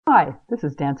Hi, this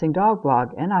is Dancing Dog Blog,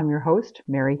 and I'm your host,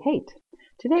 Mary Haight.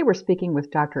 Today we're speaking with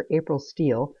Dr. April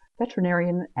Steele,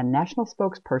 veterinarian and national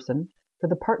spokesperson for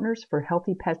the Partners for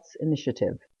Healthy Pets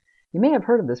initiative. You may have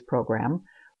heard of this program,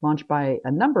 launched by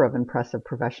a number of impressive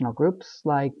professional groups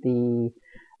like the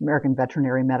American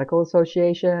Veterinary Medical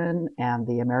Association and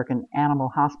the American Animal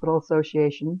Hospital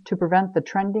Association to prevent the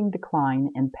trending decline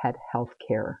in pet health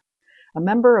care. A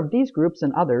member of these groups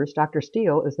and others, Dr.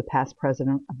 Steele is the past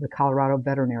president of the Colorado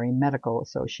Veterinary Medical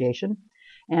Association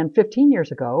and 15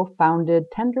 years ago founded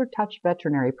Tender Touch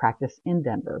Veterinary Practice in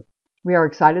Denver. We are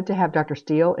excited to have Dr.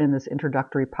 Steele in this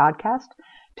introductory podcast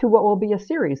to what will be a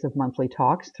series of monthly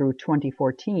talks through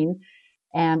 2014,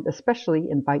 and especially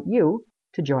invite you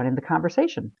to join in the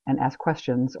conversation and ask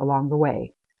questions along the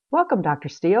way. Welcome, Dr.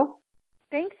 Steele.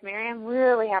 Thanks, Mary. I'm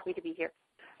really happy to be here.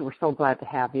 We're so glad to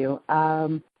have you.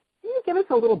 Can you give us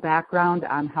a little background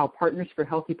on how Partners for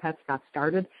Healthy Pets got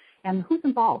started and who's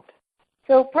involved?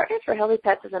 So Partners for Healthy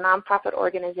Pets is a nonprofit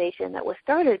organization that was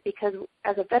started because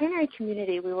as a veterinary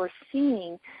community, we were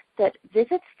seeing that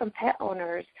visits from pet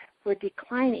owners were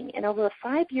declining. And over a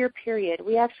 5-year period,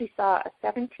 we actually saw a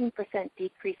 17%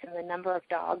 decrease in the number of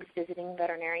dogs visiting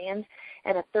veterinarians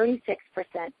and a 36%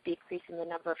 decrease in the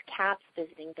number of cats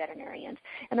visiting veterinarians.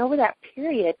 And over that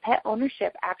period, pet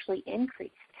ownership actually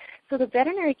increased. So the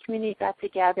veterinary community got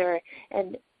together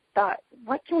and thought,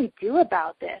 what can we do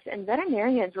about this? And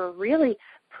veterinarians were really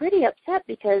pretty upset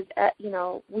because,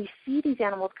 we see these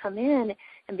animals come in,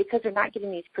 and because they're not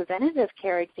getting these preventative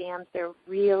care exams, they're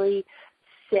really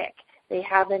sick. They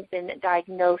haven't been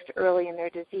diagnosed early in their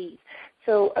disease.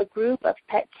 So a group of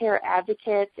pet care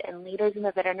advocates and leaders in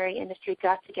the veterinary industry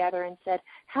got together and said,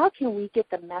 how can we get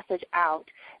the message out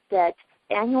that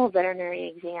annual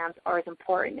veterinary exams are as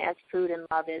important as food and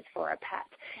love is for a pet?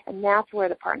 And that's where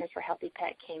the Partners for Healthy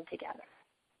Pet came together.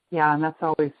 Yeah, and that's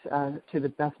always to the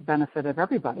best benefit of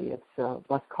everybody. It's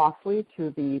less costly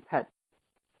to the pet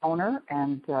owner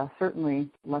and certainly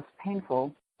less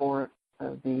painful for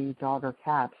the dog or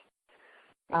cat.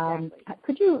 Exactly.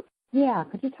 Could you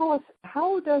tell us,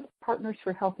 how does Partners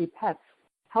for Healthy Pets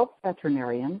help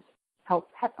veterinarians help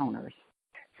pet owners?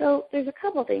 So there's a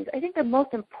couple of things. I think the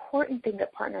most important thing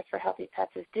that Partners for Healthy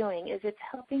Pets is doing is it's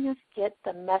helping us get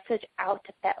the message out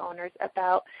to pet owners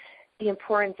about the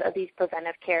importance of these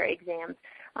preventive care exams.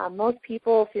 Most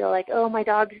people feel like, oh, my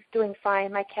dog's doing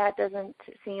fine, my cat doesn't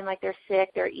seem like they're sick,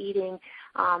 they're eating,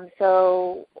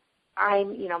 so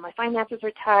my finances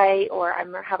are tight, or I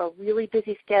have a really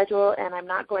busy schedule and I'm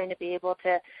not going to be able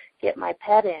to get my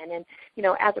pet in. And,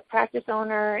 as a practice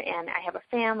owner and I have a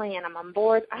family and I'm on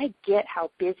board, I get how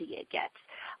busy it gets.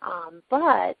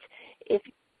 But if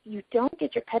you don't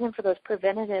get your pet in for those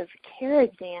preventative care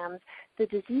exams, the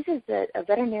diseases that a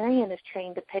veterinarian is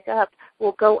trained to pick up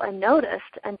will go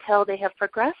unnoticed until they have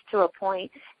progressed to a point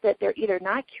that they're either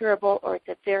not curable or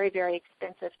it's very, very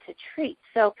expensive to treat.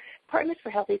 So Partners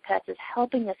for Healthy Pets is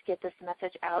helping us get this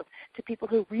message out to people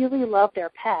who really love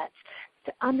their pets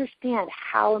to understand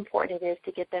how important it is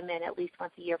to get them in at least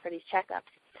once a year for these checkups.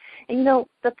 And,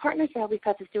 the Partners for Healthy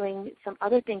Pets is doing some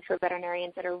other things for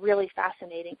veterinarians that are really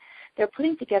fascinating. They're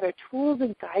putting together tools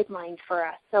and guidelines for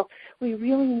us so we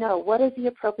really know what is the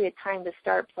appropriate time to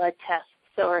start blood tests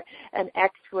or an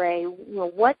X-ray,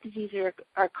 what diseases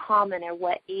are common at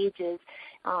what ages,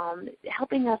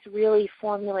 helping us really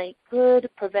formulate good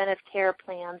preventive care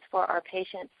plans for our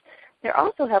patients. They're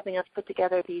also helping us put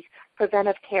together these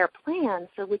preventive care plans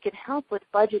so we can help with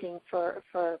budgeting for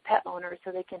pet owners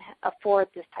so they can afford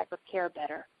this type of care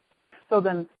better. So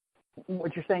then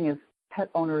what you're saying is pet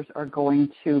owners are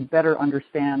going to better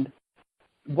understand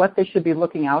what they should be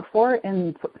looking out for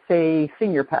in, say,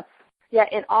 senior pets. Yeah,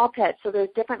 in all pets. So there's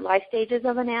different life stages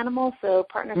of an animal. So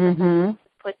Partners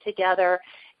put together,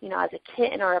 as a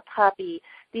kitten or a puppy,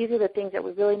 these are the things that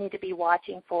we really need to be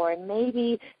watching for. And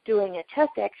maybe doing a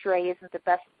chest X-ray isn't the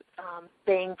best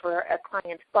bang for a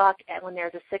client's buck when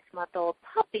there's a 6-month-old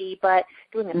puppy, but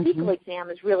doing a fecal exam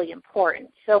is really important.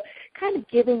 So kind of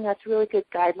giving us really good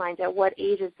guidelines at what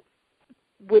ages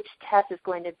which test is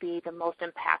going to be the most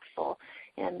impactful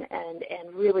and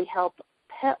really help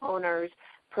pet owners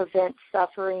prevent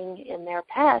suffering in their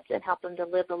pets and help them to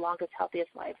live the longest, healthiest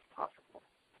lives possible.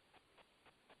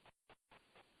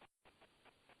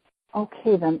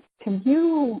 Okay, then, can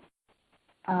you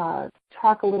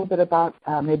talk a little bit about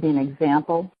maybe an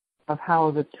example of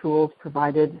how the tools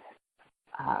provided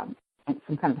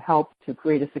some kind of help to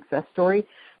create a success story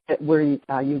where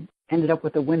you ended up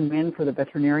with a win-win for the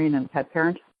veterinarian and pet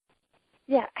parent?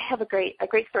 Yeah, I have a great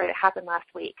story that happened last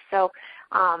week. So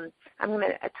I'm going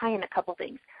to tie in a couple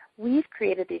things. we've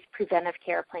created these preventive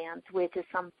care plans, which is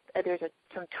some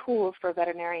tools for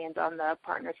veterinarians on the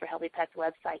Partners for Healthy Pets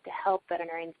website to help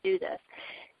veterinarians do this.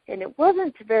 And it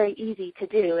wasn't very easy to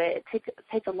do. It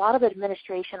takes a lot of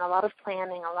administration, a lot of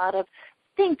planning, a lot of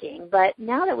thinking. But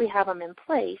now that we have them in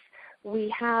place,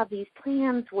 we have these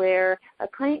plans where a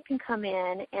client can come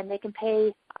in and they can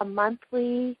pay a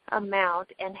monthly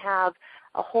amount and have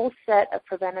a whole set of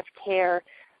preventive care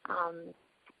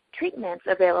treatments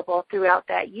available throughout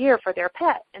that year for their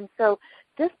pet. And so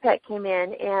this pet came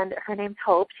in, and her name's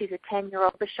Hope. She's a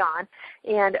 10-year-old Bichon,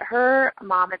 and her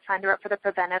mom had signed her up for the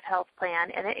preventive health plan,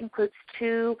 and it includes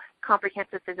 2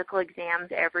 comprehensive physical exams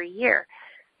every year.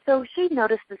 So she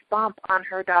noticed this bump on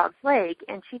her dog's leg,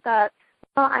 and she thought,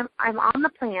 well, I'm on the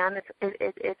plan.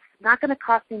 It's not going to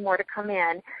cost me more to come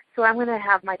in, so I'm going to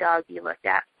have my dog be looked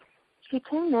at. She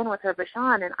came in with her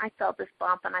Bichon, and I felt this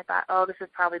bump, and I thought, oh, this is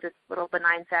probably this little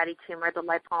benign fatty tumor, the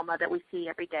lipoma that we see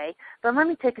every day. But let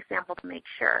me take a sample to make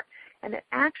sure. And it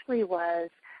actually was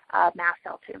a mast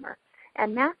cell tumor.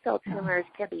 And mast cell tumors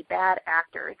can be bad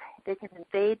actors. They can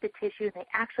invade the tissue, and they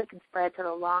actually can spread to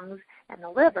the lungs and the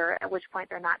liver, at which point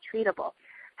they're not treatable.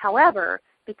 However,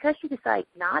 because she decided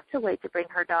not to wait to bring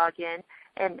her dog in,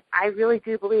 and I really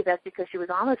do believe that's because she was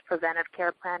on this preventive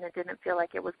care plan and didn't feel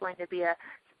like it was going to be a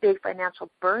big financial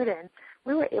burden,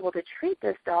 we were able to treat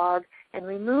this dog and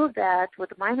remove that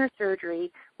with minor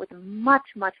surgery with much,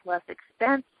 much less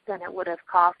expense than it would have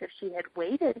cost if she had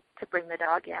waited to bring the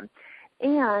dog in.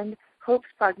 And Hope's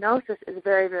prognosis is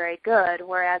very, very good,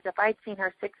 whereas if I'd seen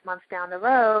her 6 months down the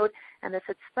road and this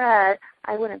had spread,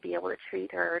 I wouldn't be able to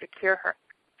treat her or to cure her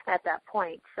at that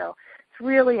point. So it's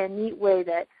really a neat way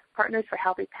that Partners for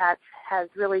Healthy Pets has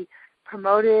really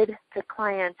promoted to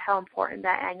clients how important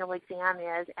that annual exam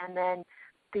is, and then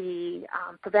the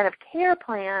preventive care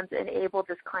plans enable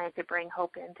this client to bring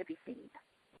Hope in to be seen.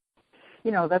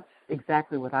 You know, that's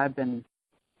exactly what I've been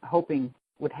hoping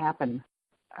would happen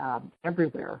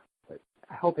everywhere.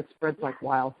 I hope it spreads like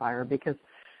wildfire, because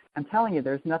I'm telling you,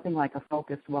 there's nothing like a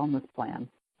focused wellness plan.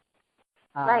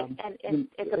 Right, and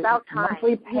it's about time.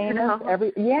 Monthly payments,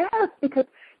 because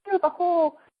the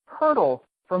whole hurdle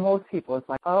for most people is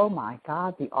like, oh my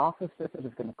God, the office visit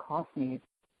is going to cost me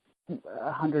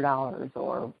 $100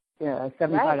 or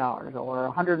 $75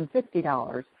 or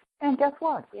 $150, and guess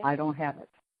what? Yeah. I don't have it.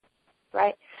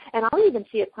 Right, and I'll even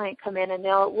see a client come in and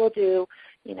we'll do,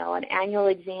 an annual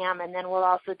exam, and then we'll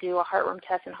also do a heartworm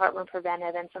test and heartworm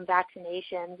preventive and some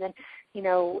vaccinations. And,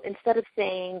 instead of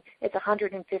saying it's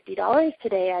 $150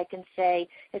 today, I can say,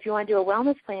 if you want to do a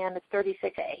wellness plan, it's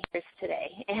 $36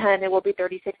 today, and it will be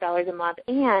 $36 a month.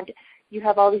 And you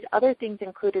have all these other things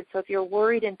included. So if you're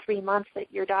worried in 3 months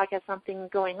that your dog has something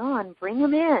going on, bring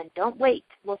them in. Don't wait.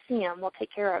 We'll see them. We'll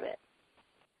take care of it.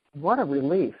 What a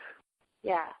relief.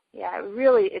 Yeah,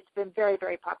 really, it's been very,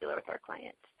 very popular with our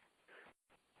clients.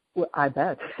 Well, I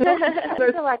bet. I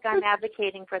feel like I'm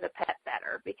advocating for the pet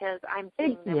better because I'm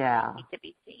seeing them need to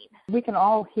be seen. We can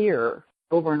all hear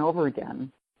over and over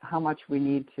again how much we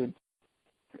need to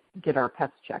get our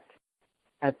pets checked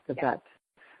at the vet.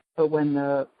 But when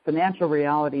the financial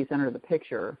realities enter the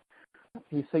picture,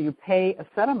 so you pay a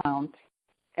set amount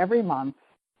every month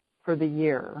for the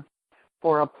year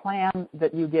for a plan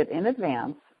that you get in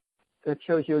advance that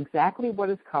shows you exactly what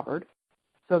is covered,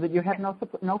 so that you have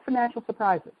no financial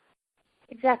surprises.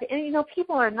 Exactly. And,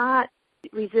 people are not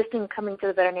resisting coming to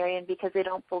the veterinarian because they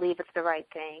don't believe it's the right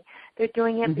thing. They're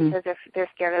doing it because they're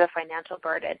scared of the financial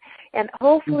burden. And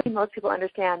hopefully most people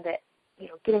understand that,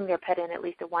 getting their pet in at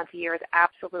least once a year is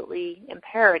absolutely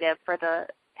imperative for the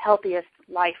healthiest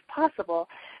life possible.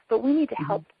 But we need to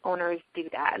help owners do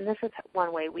that, and this is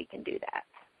one way we can do that.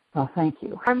 Oh, thank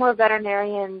you. More and more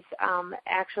veterinarians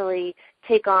actually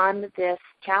take on this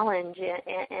challenge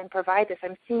and provide this.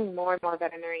 I'm seeing more and more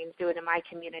veterinarians do it in my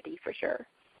community for sure.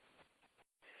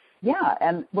 Yeah,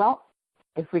 and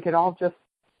if we could all just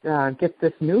get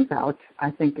this news out,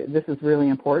 I think this is really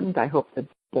important. I hope that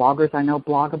bloggers I know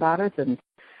blog about it and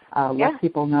let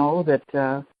people know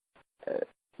that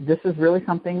this is really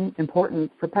something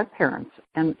important for pet parents.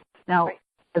 And now,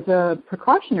 as a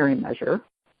precautionary measure,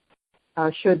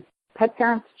 should pet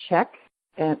parents check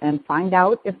and find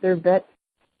out if their vet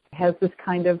has this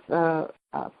kind of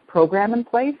program in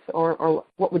place, or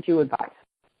what would you advise?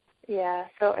 Yeah,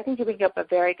 so I think you bring up a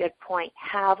very good point.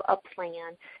 Have a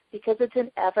plan, because it's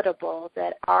inevitable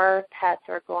that our pets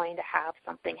are going to have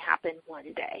something happen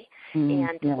one day.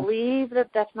 And to believe that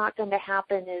that's not going to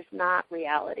happen is not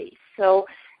reality. So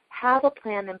have a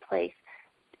plan in place,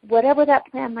 whatever that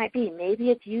plan might be.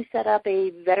 Maybe if you set up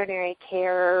a veterinary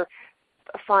care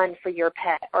fun for your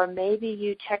pet, or maybe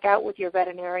you check out with your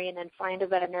veterinarian and find a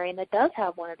veterinarian that does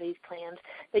have one of these plans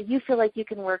that you feel like you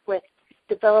can work with,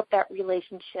 develop that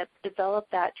relationship, develop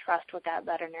that trust with that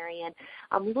veterinarian.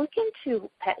 Look into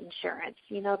pet insurance.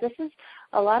 This is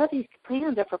a lot of these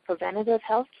plans are for preventative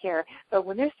health care, but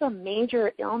when there's some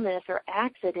major illness or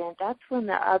accident, that's when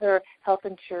the other health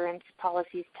insurance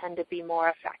policies tend to be more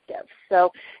effective.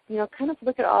 So, kind of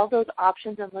look at all those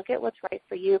options and look at what's right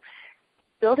for you.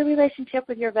 Build a relationship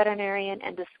with your veterinarian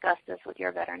and discuss this with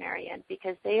your veterinarian,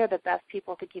 because they are the best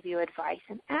people to give you advice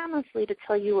and honestly to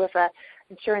tell you if an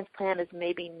insurance plan is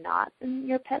maybe not in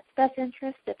your pet's best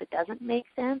interest, if it doesn't make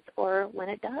sense, or when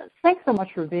it does. Thanks so much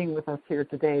for being with us here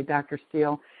today, Dr.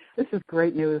 Steele. This is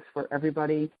great news for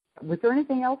everybody. Was there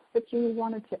anything else that you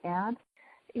wanted to add?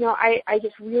 I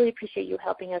just really appreciate you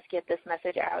helping us get this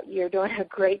message out. You're doing a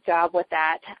great job with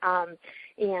that.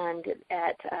 And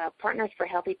at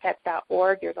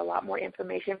partnersforhealthypets.org, there's a lot more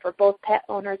information for both pet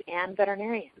owners and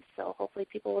veterinarians. So hopefully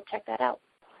people will check that out.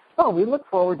 Well, we look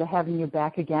forward to having you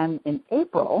back again in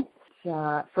April.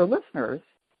 For listeners,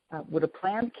 would a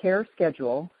planned care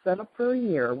schedule set up for a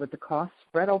year with the cost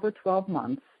spread over 12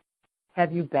 months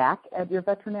have you back at your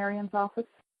veterinarian's office?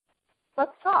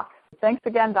 Let's talk. Thanks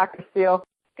again, Dr. Steele.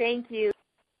 Thank you.